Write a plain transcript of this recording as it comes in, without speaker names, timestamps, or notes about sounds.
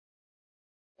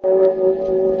Murder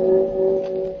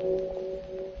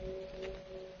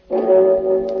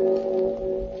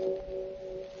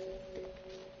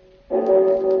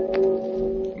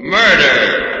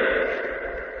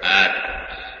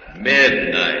at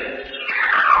Midnight.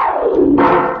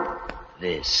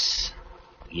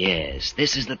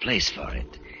 This is the place for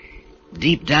it.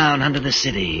 Deep down under the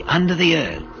city, under the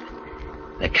earth.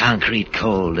 The concrete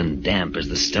cold and damp as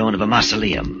the stone of a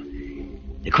mausoleum.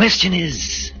 The question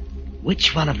is,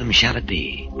 which one of them shall it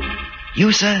be?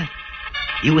 You, sir?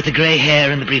 You with the gray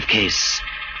hair and the briefcase.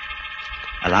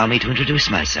 Allow me to introduce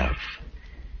myself.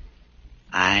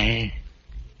 I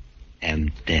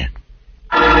am Death.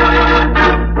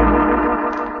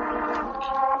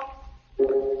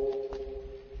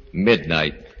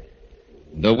 Midnight.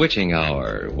 The witching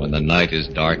hour when the night is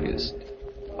darkest.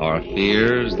 Our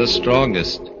fears the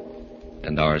strongest,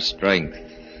 and our strength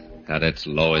at its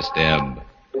lowest ebb.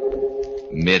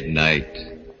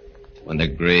 Midnight, when the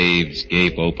graves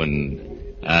gape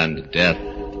open and death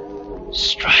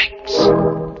strikes.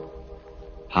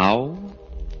 How?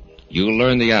 You'll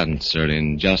learn the answer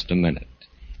in just a minute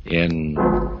in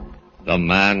The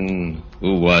Man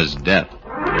Who Was Death.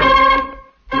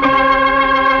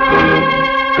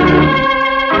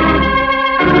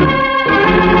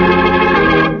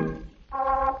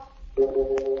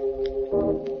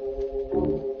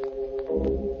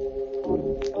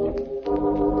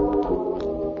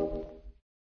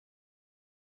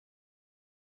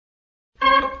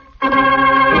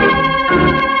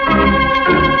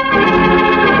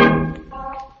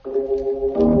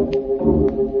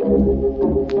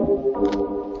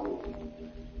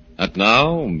 And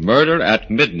now, Murder at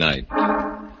Midnight.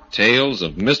 Tales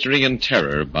of mystery and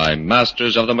terror by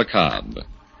masters of the macabre.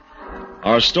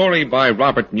 Our story by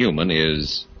Robert Newman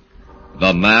is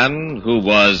The Man Who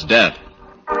Was Death.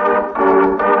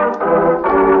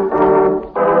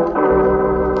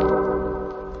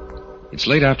 It's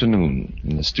late afternoon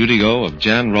in the studio of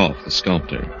Jan Rolfe, the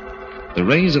sculptor. The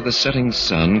rays of the setting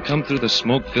sun come through the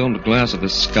smoke-filmed glass of the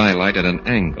skylight at an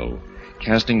angle,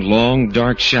 casting long,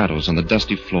 dark shadows on the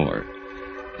dusty floor.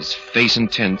 His face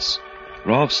intense,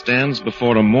 Rolfe stands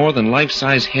before a more than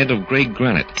life-size head of gray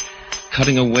granite,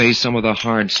 cutting away some of the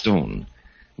hard stone,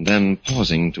 then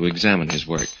pausing to examine his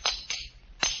work.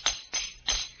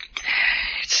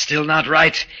 It's still not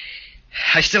right.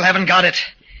 I still haven't got it.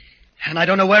 And I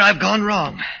don't know where I've gone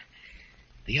wrong.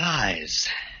 The eyes,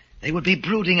 they would be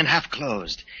brooding and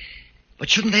half-closed. But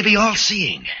shouldn't they be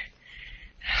all-seeing?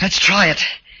 Let's try it.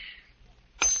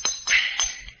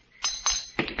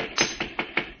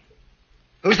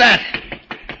 Who's that?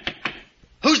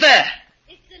 Who's there?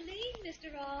 It's Aline,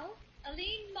 Mr. Rolfe.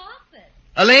 Aline Moffat.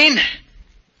 Aline?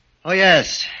 Oh,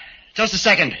 yes. Just a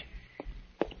second.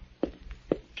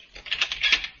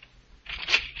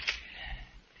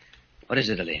 What is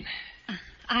it, Aline?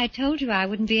 I told you I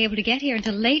wouldn't be able to get here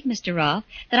until late, Mr. Rolfe,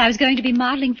 that I was going to be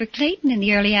modeling for Clayton in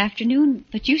the early afternoon,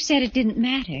 but you said it didn't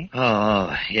matter.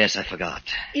 Oh, yes, I forgot.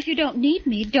 If you don't need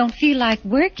me, don't feel like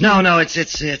working. No,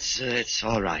 it's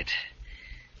all right.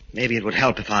 Maybe it would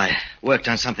help if I worked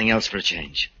on something else for a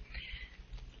change.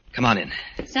 Come on in.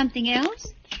 Something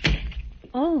else?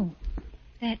 Oh,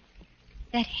 that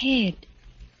head.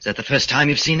 Is that the first time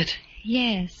you've seen it?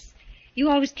 Yes. You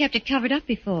always kept it covered up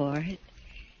before.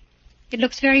 It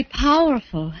looks very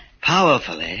powerful.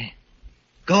 Powerful, eh?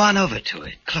 Go on over to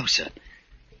it, closer.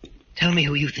 Tell me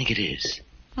who you think it is.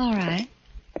 All right.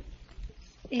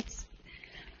 It's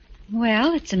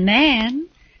a man.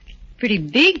 Pretty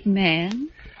big man.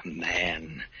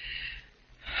 Man.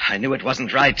 I knew it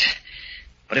wasn't right.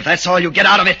 But if that's all you get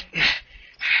out of it...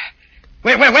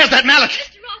 Where's that mallet?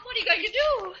 Mr. Rolfe, what are you going to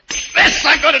do? This,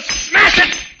 I'm going to smash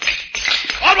it!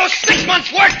 Almost 6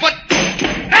 months' work, but...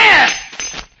 There!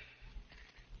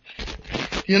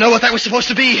 You know what that was supposed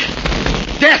to be?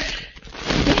 Death!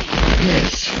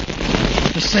 Yes.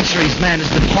 For centuries, man has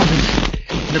been haunted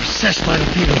and obsessed by the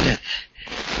fear of death.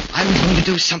 I was going to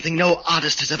do something no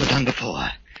artist has ever done before.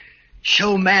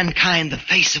 Show mankind the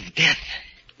face of death.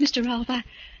 Mr. Rolfe,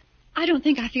 I don't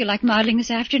think I feel like modeling this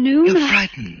afternoon. You're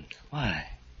frightened. Why?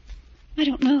 I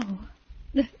don't know.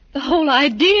 The whole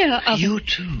idea of... You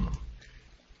too.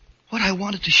 What I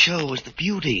wanted to show was the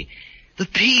beauty, the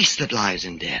peace that lies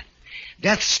in death.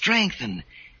 Death's strength and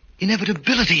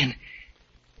inevitability and...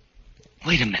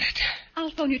 Wait a minute.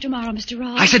 I'll phone you tomorrow, Mr.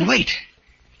 Rolfe. I said wait.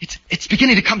 It's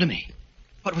beginning to come to me.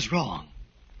 What was wrong?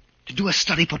 To do a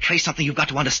study, portray something, you've got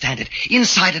to understand it,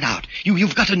 inside and out.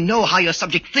 You've got to know how your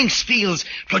subject thinks, feels,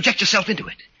 project yourself into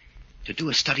it. To do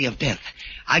a study of death,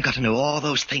 I've got to know all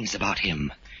those things about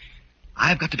him.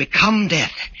 I've got to become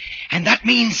death. And that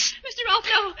means... Mr. Rolfe,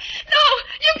 no,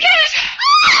 you can't.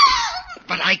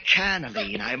 can,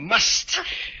 Aline. I must.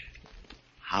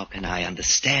 How can I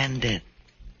understand death,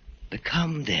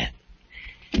 become death,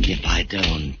 if I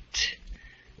don't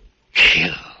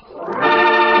kill?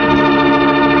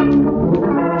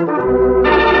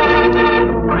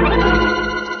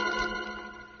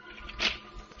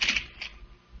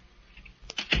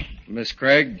 Miss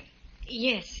Craig?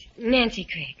 Yes, Nancy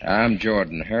Craig. I'm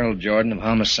Jordan, Harold Jordan of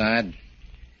Homicide.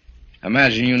 I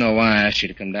imagine you know why I asked you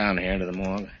to come down here to the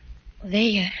morgue.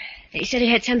 They said it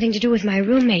had something to do with my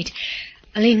roommate,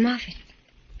 Aline Moffat.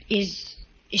 Is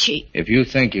she... If you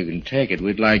think you can take it,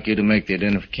 we'd like you to make the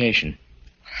identification.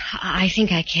 I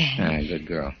think I can. Ah, good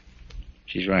girl.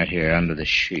 She's right here under the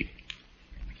sheet.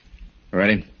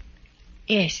 Ready?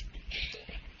 Yes.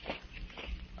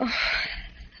 Oh,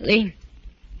 Aline.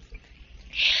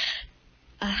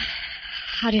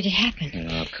 How did it happen?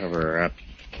 I'll cover her up.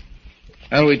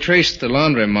 Well, we traced the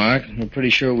laundry mark. We're pretty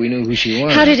sure we knew who she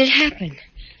was. How did it happen?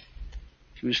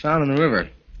 She was found in the river.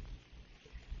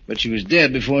 But she was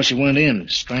dead before she went in,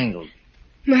 strangled.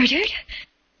 Murdered?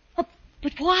 Oh,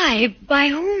 but why? By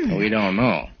whom? We don't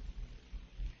know.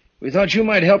 We thought you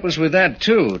might help us with that,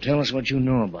 too. Tell us what you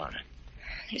know about her.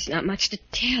 There's not much to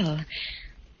tell.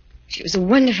 She was a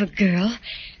wonderful girl.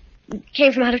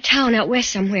 Came from out of town, out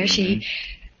west somewhere. Mm-hmm.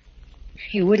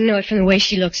 You wouldn't know it from the way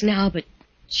she looks now, but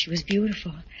she was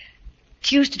beautiful.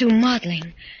 She used to do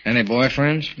modeling. Any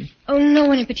boyfriends? Oh, no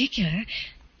one in particular.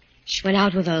 She went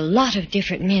out with a lot of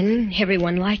different men.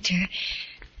 Everyone liked her.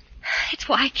 That's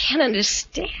why I can't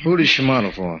understand. Who does she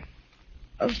model for?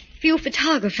 A few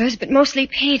photographers, but mostly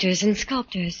painters and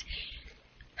sculptors.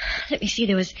 Let me see,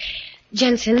 there was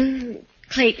Jensen,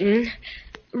 Clayton,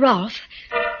 Rolfe.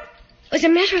 As a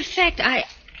matter of fact, I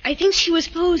think she was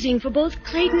posing for both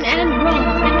Clayton and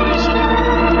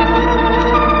Rolfe.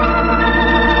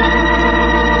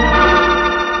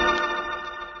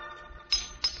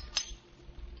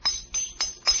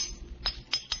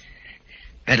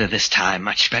 Better this time,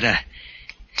 much better.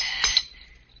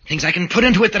 Things I can put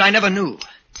into it that I never knew.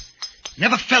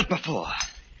 Never felt before.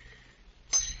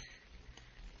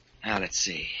 Now, let's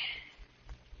see.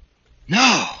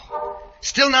 No!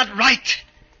 Still not right.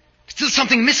 Still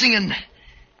something missing, and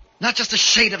not just a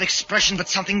shade of expression, but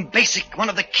something basic, one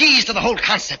of the keys to the whole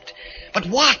concept. But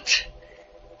what?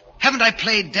 Haven't I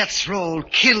played Death's role,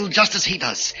 killed just as he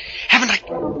does? Haven't I...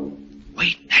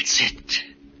 Wait, that's it.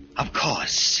 Of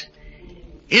course.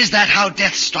 Is that how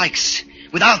death strikes?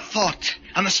 Without thought,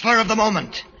 on the spur of the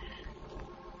moment?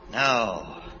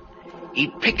 No. He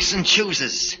picks and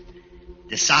chooses.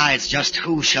 Decides just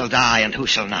who shall die and who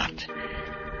shall not.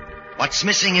 What's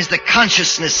missing is the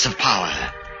consciousness of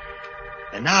power.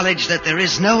 The knowledge that there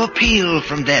is no appeal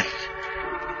from death.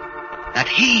 That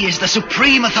he is the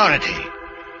supreme authority.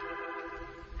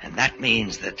 And that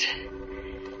means that...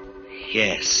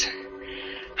 Yes,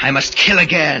 I must kill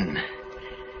again.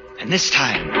 And this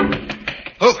time...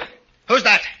 Who's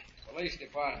that? Police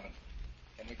department.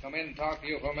 Can we come in and talk to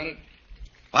you for a minute?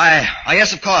 Why,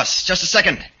 yes, of course. Just a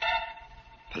second.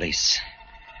 Police.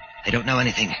 They don't know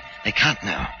anything. They can't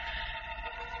know.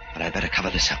 But I'd better cover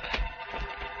this up.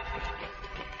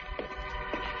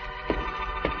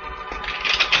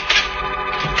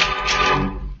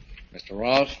 Mr.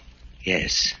 Rolfe?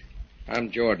 Yes. I'm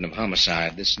Jordan of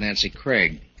Homicide. This is Nancy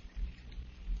Craig.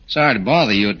 Sorry to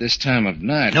bother you at this time of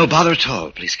night. No bother at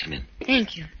all. Please come in.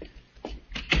 Thank you.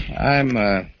 I'm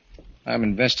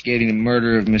investigating the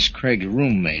murder of Miss Craig's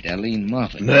roommate, Aline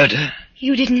Moffat. Murder?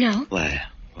 You didn't know? Why,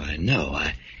 no.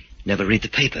 I never read the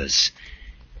papers.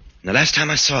 And the last time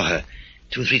I saw her,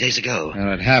 2 or 3 days ago.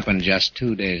 Well, it happened just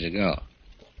 2 days ago.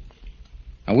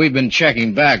 Now, we've been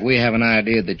checking back. We have an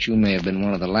idea that you may have been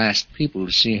one of the last people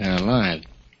to see her alive.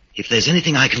 If there's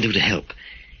anything I can do to help,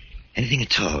 anything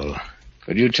at all.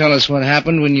 Could you tell us what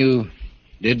happened when you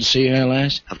did see her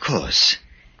last? Of course.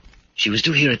 She was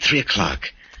due here at 3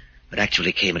 o'clock, but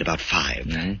actually came at about 5.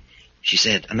 Mm-hmm. She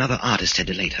said another artist had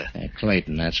delayed her.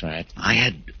 Clayton, that's right. I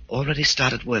had already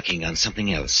started working on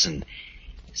something else, and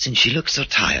since she looked so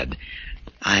tired,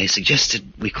 I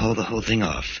suggested we call the whole thing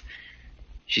off.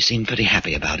 She seemed pretty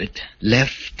happy about it.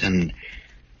 Left, and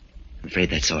I'm afraid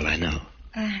that's all I know.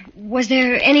 Was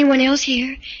there anyone else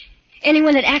here?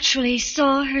 Anyone that actually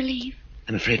saw her leave?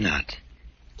 I'm afraid not.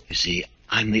 You see,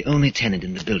 I'm the only tenant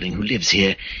in the building who lives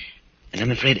here, and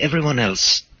I'm afraid everyone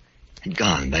else had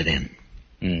gone by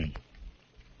then.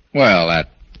 Well, that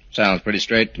sounds pretty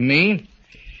straight to me.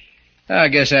 I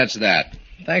guess that's that.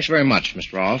 Thanks very much,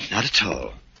 Mr. Rolfe. Not at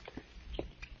all.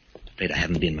 Afraid I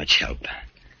haven't been much help.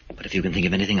 But if you can think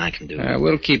of anything I can do...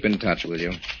 We'll keep in touch with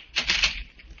you.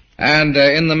 And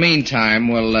in the meantime,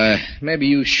 well, maybe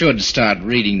you should start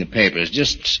reading the papers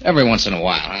just every once in a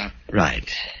while, huh?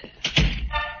 Right.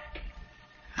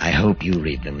 I hope you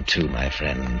read them too, my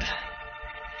friend.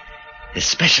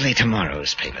 Especially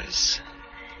tomorrow's papers.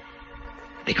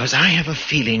 Because I have a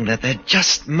feeling that there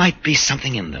just might be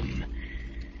something in them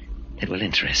that will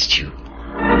interest you.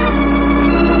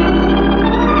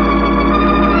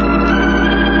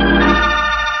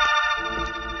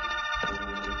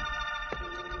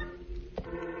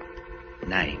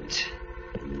 Night.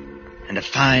 And a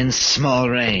fine small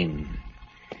rain.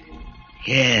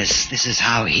 Yes, this is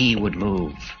how he would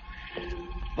move.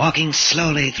 Walking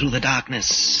slowly through the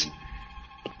darkness.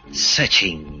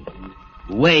 Searching.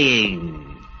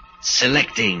 Weighing.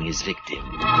 Selecting his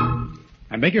victim.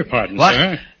 I beg your pardon, What?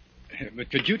 sir.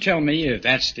 But could you tell me if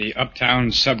that's the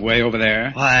Uptown subway over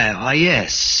there? Why,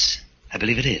 yes. I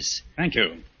believe it is. Thank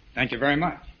you. Thank you very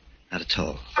much. Not at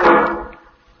all.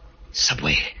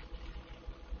 Subway.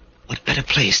 What better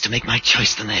place to make my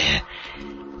choice than there?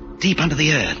 Deep under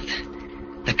the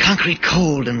earth. The concrete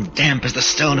cold and damp as the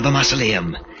stone of a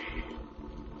mausoleum.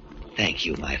 Thank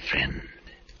you, my friend.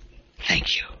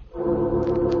 Thank you.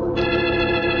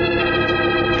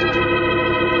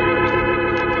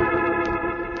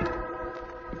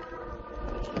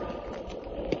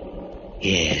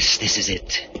 Yes, this is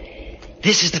it.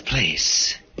 This is the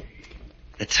place.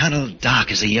 The tunnel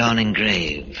dark as a yawning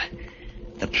grave.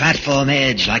 The platform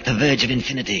edge like the verge of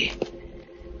infinity.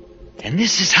 And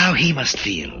this is how he must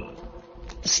feel.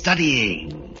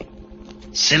 Studying.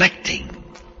 Selecting.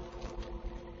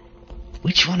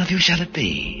 Which one of you shall it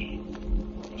be?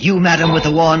 You, madam, with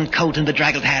the worn coat and the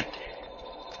draggled hat.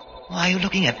 Why are you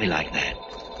looking at me like that?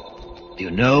 Do you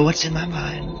know what's in my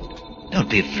mind? Don't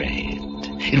be afraid.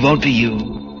 It won't be you.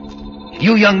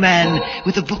 You, young man,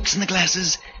 with the books and the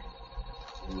glasses?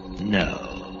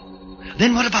 No.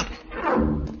 Then what about...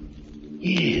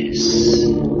 Yes.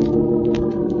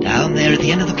 Down there at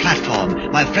the end of the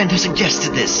platform, my friend who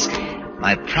suggested this.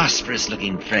 My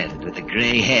prosperous-looking friend with the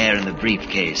gray hair and the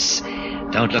briefcase.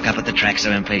 Don't look up at the track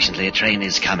so impatiently. A train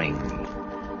is coming.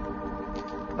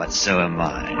 But so am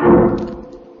I.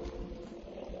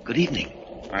 Good evening.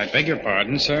 I beg your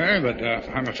pardon, sir, but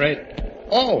I'm afraid...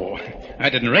 Oh, I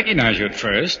didn't recognize you at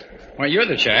first. Why, you're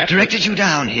the chap... Directed you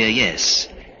down here, yes.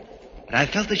 But I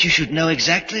felt that you should know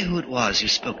exactly who it was you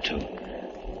spoke to.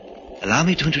 Allow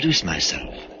me to introduce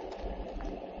myself.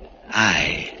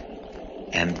 I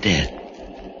am dead.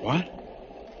 What?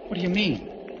 What do you mean?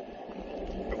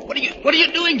 What are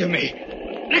you doing to me?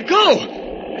 Let go!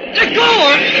 Let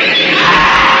go!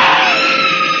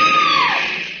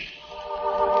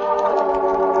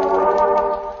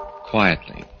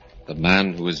 Quietly, the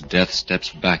man who is death steps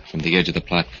back from the edge of the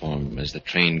platform as the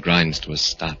train grinds to a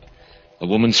stop. The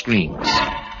woman screams.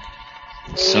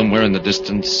 And somewhere in the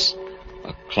distance,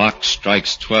 a clock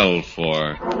strikes 12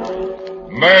 for...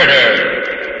 Murder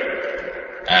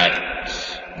at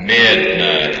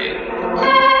midnight.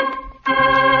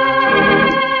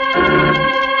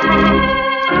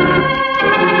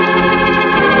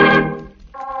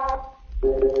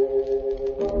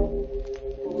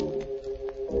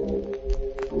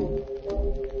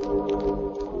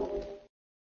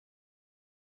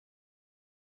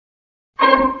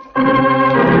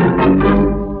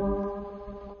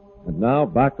 And now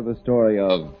back to the story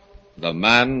of The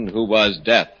Man Who Was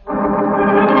Death.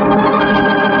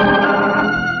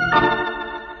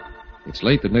 It's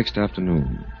late the next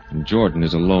afternoon, and Jordan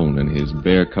is alone in his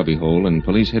bare cubbyhole in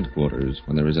police headquarters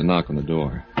when there is a knock on the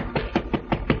door.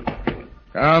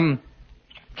 Come.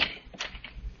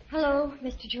 Hello,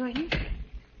 Mr. Jordan.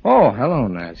 Oh, hello,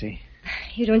 Nancy.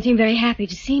 You don't seem very happy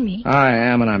to see me. I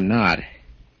am and I'm not.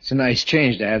 It's a nice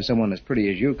change to have someone as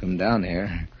pretty as you come down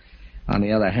here. On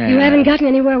the other hand... You haven't gotten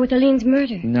anywhere with Aline's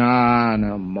murder.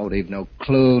 No motive, no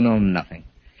clue, no nothing.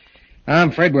 I'm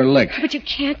afraid we're licked. But you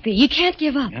can't be. You can't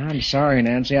give up. I'm sorry,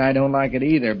 Nancy. I don't like it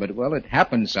either, but, well, it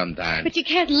happens sometimes. But you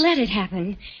can't let it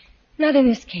happen. Not in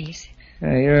this case.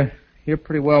 Hey, you're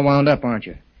pretty well wound up, aren't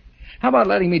you? How about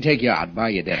letting me take you out, buy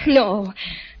you dinner? No.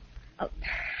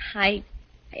 I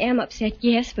am upset,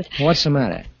 yes, but... What's the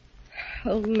matter?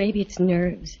 Oh, maybe it's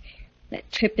nerves.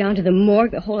 That trip down to the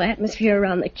morgue, the whole atmosphere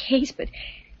around the case, but...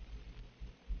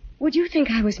 Would you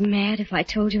think I was mad if I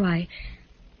told you I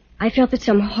felt that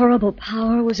some horrible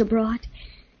power was abroad?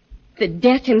 That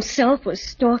Death himself was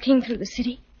stalking through the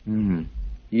city?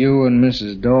 You and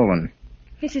Mrs. Dolan.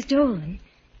 Mrs. Dolan?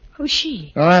 Who's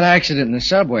she? Well, that accident in the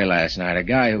subway last night, a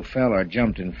guy who fell or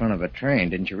jumped in front of a train.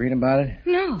 Didn't you read about it?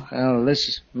 No. Well,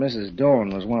 this Mrs.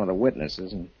 Dolan was one of the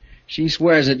witnesses, and She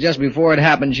swears that just before it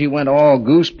happened, she went all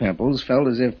goose pimples, felt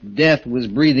as if death was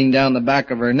breathing down the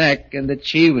back of her neck, and that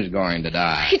she was going to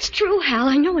die. It's true, Hal.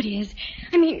 I know it is.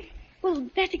 I mean, well,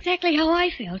 that's exactly how I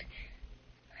felt.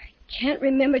 I can't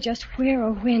remember just where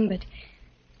or when, but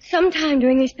sometime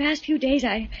during these past few days,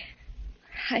 I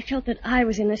felt that I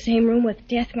was in the same room with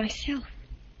death myself.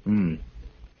 Well,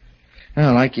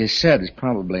 like you said, it's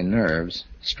probably nerves.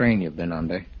 Strain you've been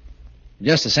under.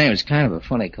 Just the same, it's kind of a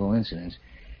funny coincidence.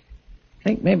 I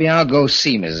think maybe I'll go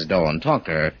see Mrs. Dolan, talk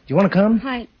to her. Do you want to come?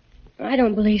 I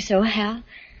don't believe so, Hal.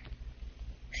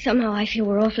 Somehow I feel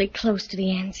we're awfully close to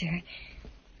the answer.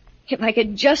 If I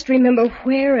could just remember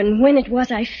where and when it was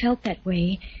I felt that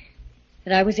way,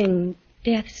 that I was in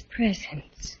death's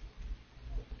presence.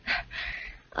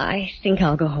 I think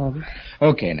I'll go home.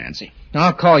 Okay, Nancy.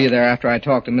 I'll call you there after I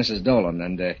talk to Mrs. Dolan,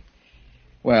 and,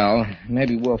 well,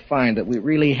 maybe we'll find that we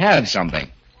really have something.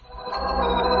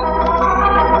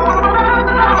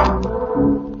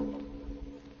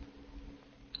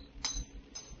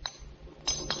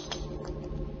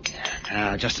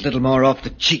 Now, just a little more off the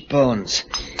cheekbones.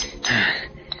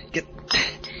 Get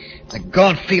the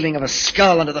gaunt feeling of a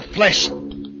skull under the flesh.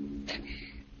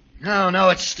 No,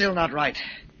 it's still not right.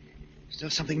 Still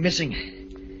something missing.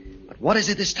 But what is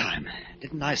it this time?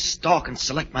 Didn't I stalk and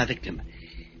select my victim?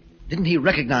 Didn't he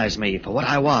recognize me for what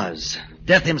I was?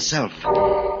 Death himself.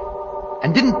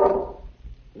 And didn't...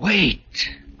 Wait,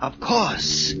 of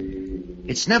course.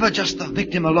 It's never just the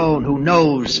victim alone who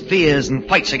knows, fears, and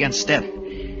fights against death.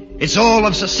 It's all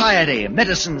of society,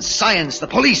 medicine, science, the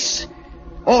police.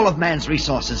 All of man's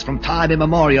resources from time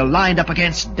immemorial lined up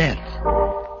against death.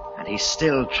 And he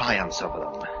still triumphs over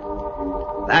them.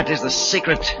 That is the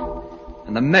secret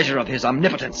and the measure of his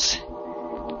omnipotence.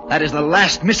 That is the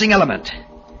last missing element.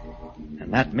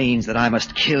 And that means that I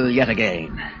must kill yet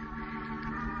again.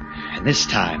 And this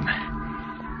time,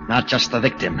 not just the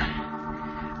victim,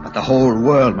 but the whole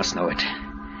world must know it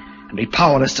and be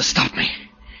powerless to stop me.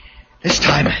 This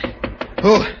time...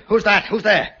 Who's that? Who's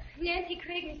there? Nancy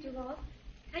Craig, Mr. Ross.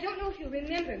 I don't know if you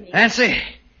remember me. Nancy?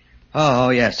 Oh,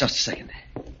 yes, just a second.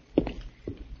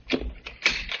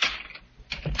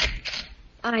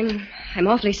 I'm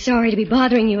awfully sorry to be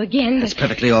bothering you again, but... That's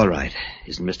perfectly all right.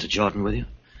 Isn't Mr. Jordan with you?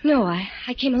 No, I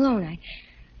came alone.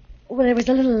 Well, there was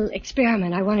a little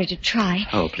experiment I wanted to try.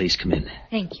 Oh, please come in.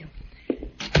 Thank you.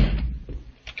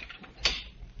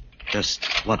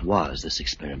 Just what was this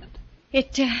experiment?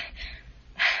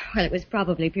 Well, it was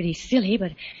probably pretty silly,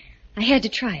 but I had to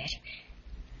try it.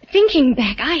 Thinking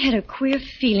back, I had a queer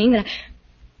feeling that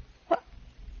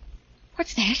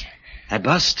What's that? That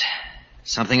bust.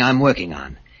 Something I'm working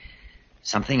on.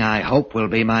 Something I hope will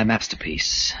be my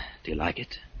masterpiece. Do you like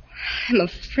it? I'm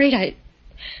afraid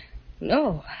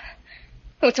No.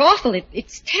 Oh, it's awful.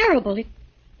 It's terrible.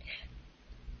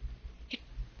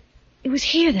 It was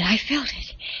here that I felt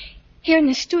it. Here in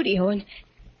the studio, and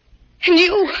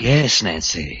you... Yes,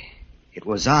 Nancy. It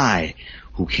was I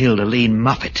who killed Aline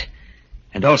Moffat,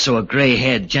 and also a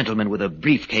gray-haired gentleman with a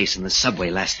briefcase in the subway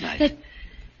last night.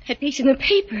 That piece in the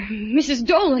paper, Mrs.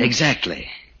 Dolan. Exactly.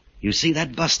 You see,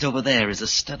 that bust over there is a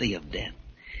study of death.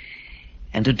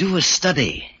 And to do a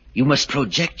study, you must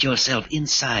project yourself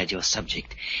inside your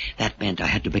subject. That meant I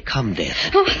had to become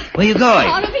death. Oh, where are you going?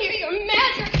 Out of here, you're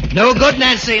mad. No good,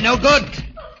 Nancy, no good.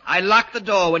 I locked the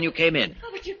door when you came in. Oh,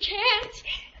 but you can't.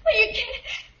 Oh, you can't.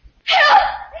 Help!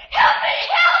 Help me!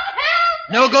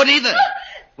 Help! No good either.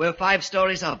 We're 5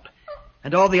 stories up,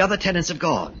 and all the other tenants have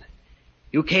gone.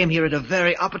 You came here at a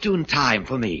very opportune time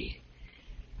for me.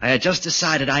 I had just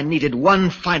decided I needed one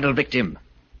final victim.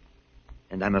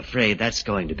 And I'm afraid that's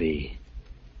going to be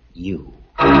you.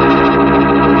 I'll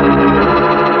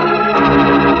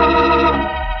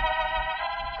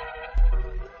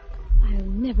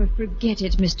never forget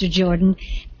it, Mr. Jordan.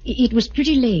 It was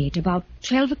pretty late, about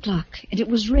 12 o'clock, and it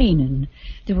was raining.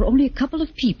 There were only a couple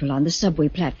of people on the subway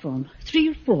platform, 3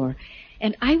 or 4,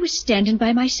 and I was standing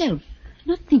by myself,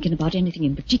 not thinking about anything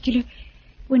in particular,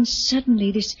 when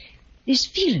suddenly this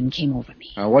feeling came over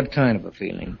me. What kind of a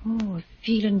feeling? Oh, a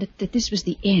feeling that this was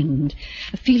the end.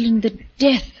 A feeling that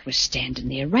death was standing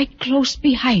there, right close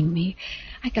behind me.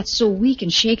 I got so weak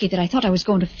and shaky that I thought I was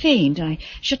going to faint. I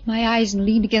shut my eyes and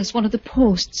leaned against one of the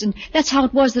posts, and that's how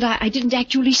it was that I didn't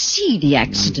actually see the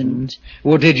accident. Mm-hmm.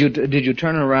 Well, did you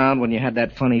turn around when you had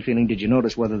that funny feeling? Did you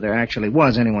notice whether there actually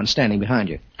was anyone standing behind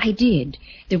you? I did.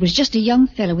 There was just a young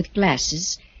fellow with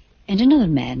glasses and another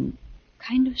man,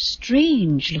 kind of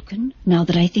strange looking, now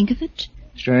that I think of it.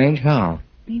 Strange? How?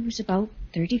 He was about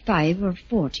 35 or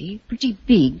 40, pretty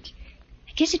big.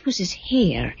 I guess it was his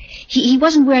hair. He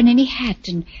wasn't wearing any hat,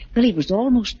 and, well, it was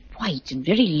almost white and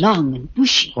very long and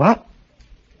bushy. What?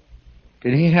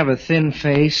 Did he have a thin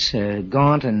face,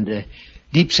 gaunt, and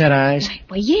deep-set eyes?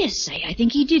 Why, yes, I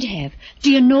think he did have.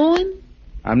 Do you know him?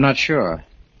 I'm not sure.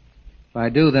 If I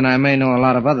do, then I may know a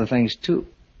lot of other things, too.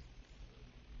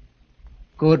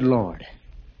 Good Lord.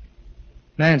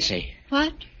 Nancy.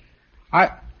 What?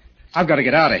 I've got to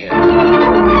get out of here.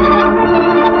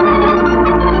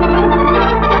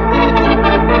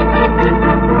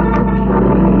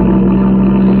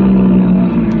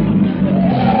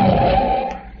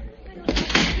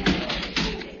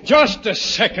 Just a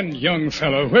second, young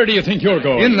fellow. Where do you think you're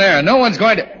going? In there. No one's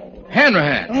going to...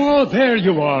 Hanrahan. Oh, there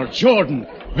you are, Jordan.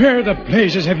 Where the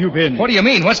blazes have you been? What do you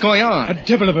mean? What's going on? A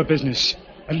devil of a business.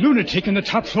 A lunatic in the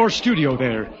top floor studio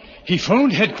there. He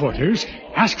phoned headquarters,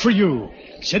 asked for you,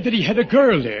 said that he had a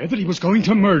girl there that he was going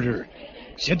to murder.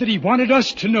 Said that he wanted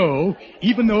us to know,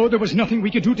 even though there was nothing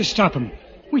we could do to stop him.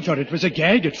 We thought it was a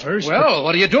gag at first. Well,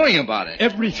 what are you doing about it?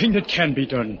 Everything that can be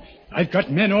done. I've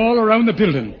got men all around the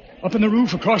building. Up on the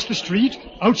roof across the street,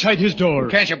 outside his door.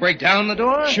 Can't you break down the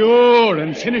door? Sure,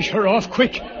 and finish her off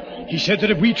quick. He said that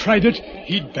if we tried it,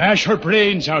 he'd bash her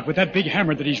brains out with that big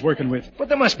hammer that he's working with. But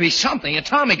there must be something, a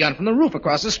Tommy gun from the roof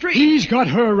across the street. He's got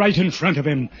her right in front of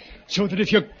him, so that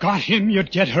if you got him,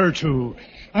 you'd get her too.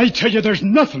 I tell you, there's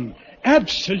nothing,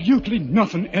 absolutely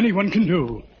nothing anyone can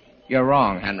do. You're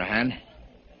wrong, Hanrahan.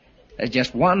 There's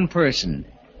just one person,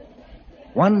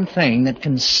 one thing that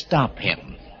can stop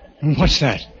him. What's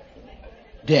that?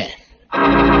 Death.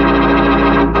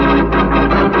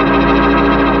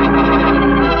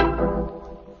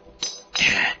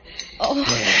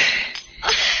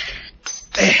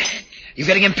 You're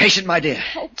getting impatient, my dear.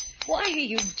 Oh, why are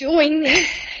you doing this?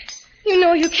 You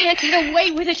know you can't get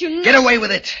away with it. You know... Get away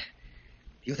with it.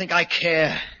 You think I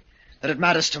care? That it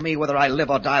matters to me whether I live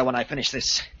or die when I finish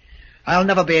this? I'll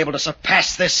never be able to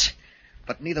surpass this,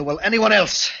 but neither will anyone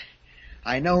else.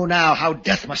 I know now how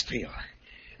death must feel.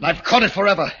 And I've caught it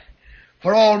forever,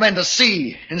 for all men to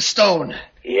see in stone.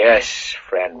 Yes,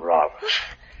 friend Rolf,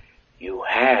 you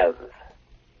have.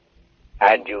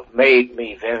 And you've made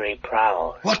me very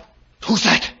proud. What? Who's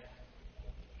that?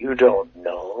 You don't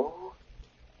know?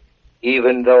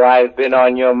 Even though I've been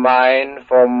on your mind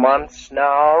for months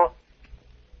now?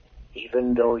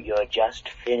 Even though you're just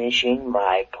finishing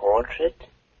my portrait?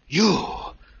 You?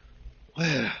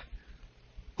 Where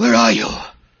are you?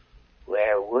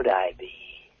 Where would I be?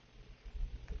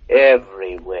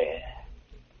 Everywhere.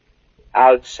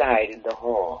 Outside in the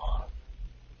hall.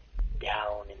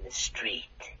 Down in the street.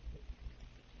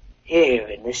 Here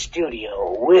in the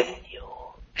studio with you.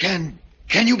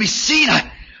 Can you be seen?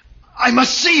 I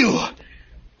must see you.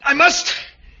 I must.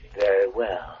 Very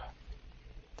well.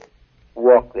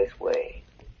 Walk this way.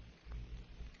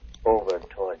 Over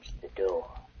towards the door.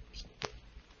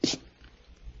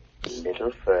 A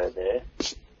little further.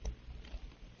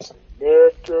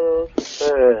 Little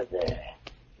further.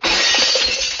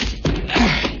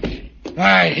 All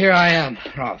right, here I am,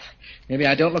 Rolf. Maybe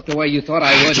I don't look the way you thought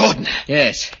I would. Jordan!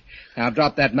 Yes. Now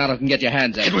drop that mallet and get your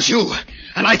hands up. It was you,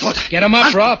 and I thought... Get him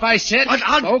up, Rolf, I said.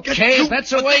 I'll okay, if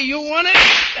that's the way you want it.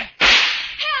 Help!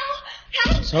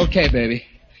 It's okay, baby.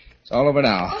 It's all over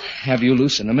now. Have you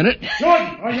loose in a minute?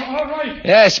 Jordan, are you all right?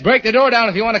 Yes, break the door down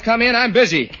if you want to come in. I'm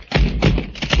busy.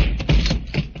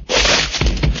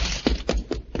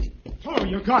 Oh,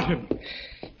 you got him.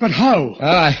 But how?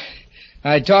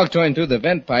 I talked to him through the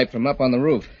vent pipe from up on the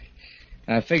roof.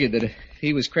 I figured that if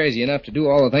he was crazy enough to do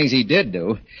all the things he did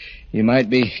do, he might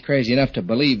be crazy enough to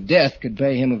believe death could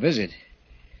pay him a visit.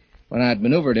 When I'd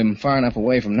maneuvered him far enough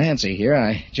away from Nancy here,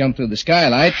 I jumped through the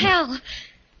skylight. Hal,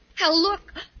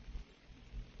 look.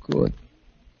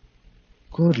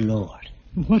 Good Lord.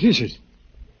 What is it?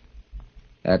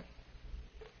 That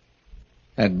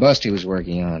bust he was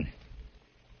working on.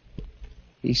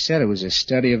 He said it was a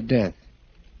study of death.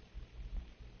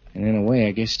 And in a way,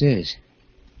 I guess it is.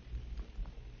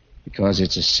 Because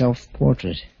it's a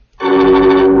self-portrait.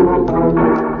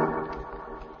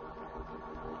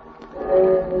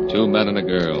 Two men and a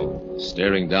girl,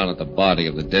 staring down at the body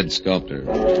of the dead sculptor,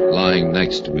 lying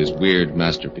next to his weird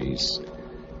masterpiece.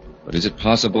 But is it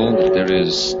possible that there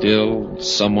is still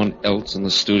someone else in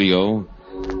the studio,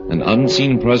 an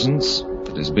unseen presence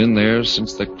that has been there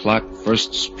since the clock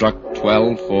first struck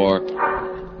 12 for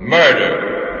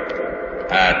murder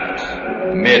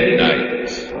at midnight?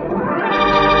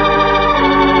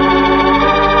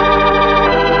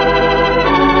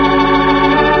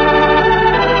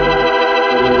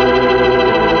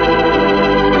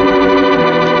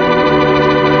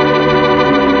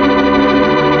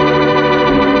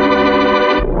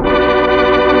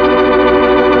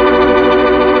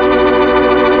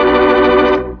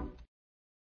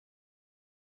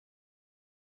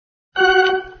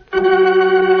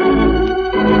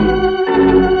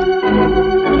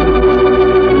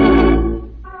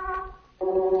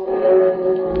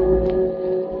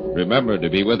 remember to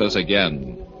be with us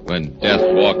again when death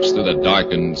walks through the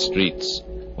darkened streets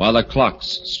while the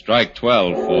clocks strike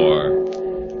 12 for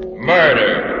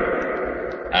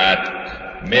Murder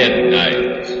at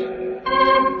Midnight.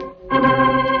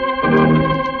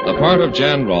 The part of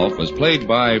Jan Rolfe was played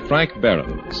by Frank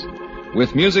Behrens.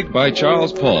 With music by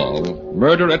Charles Paul,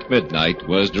 Murder at Midnight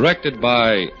was directed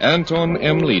by Anton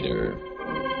M. Leader.